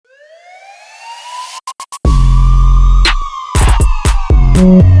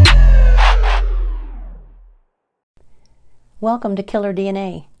Welcome to Killer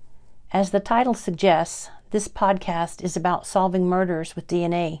DNA. As the title suggests, this podcast is about solving murders with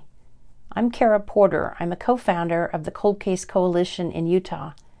DNA. I'm Kara Porter. I'm a co-founder of the Cold Case Coalition in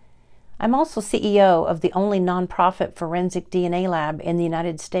Utah. I'm also CEO of the only nonprofit forensic DNA lab in the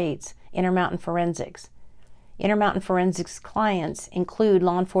United States, Intermountain Forensics. Intermountain Forensics clients include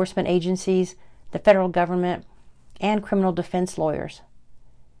law enforcement agencies, the federal government, and criminal defense lawyers.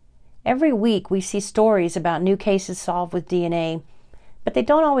 Every week we see stories about new cases solved with DNA, but they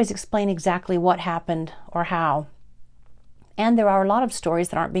don't always explain exactly what happened or how. And there are a lot of stories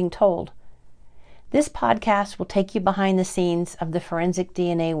that aren't being told. This podcast will take you behind the scenes of the forensic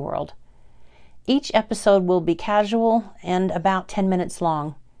DNA world. Each episode will be casual and about 10 minutes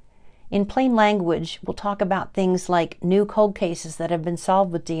long. In plain language, we'll talk about things like new cold cases that have been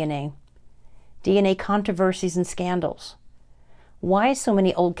solved with DNA, DNA controversies and scandals, why so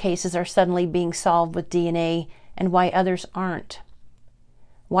many old cases are suddenly being solved with DNA and why others aren't,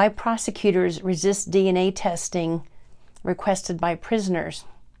 why prosecutors resist DNA testing requested by prisoners,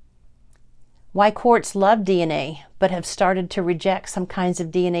 why courts love DNA but have started to reject some kinds of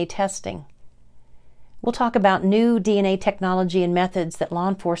DNA testing. We'll talk about new DNA technology and methods that law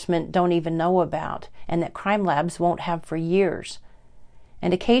enforcement don't even know about and that crime labs won't have for years.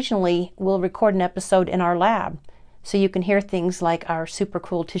 And occasionally we'll record an episode in our lab so you can hear things like our super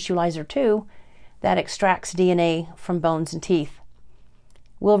cool Tissuelyzer 2 that extracts DNA from bones and teeth.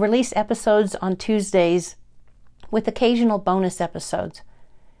 We'll release episodes on Tuesdays with occasional bonus episodes.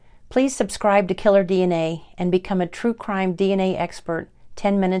 Please subscribe to Killer DNA and become a true crime DNA expert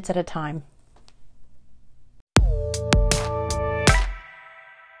 10 minutes at a time.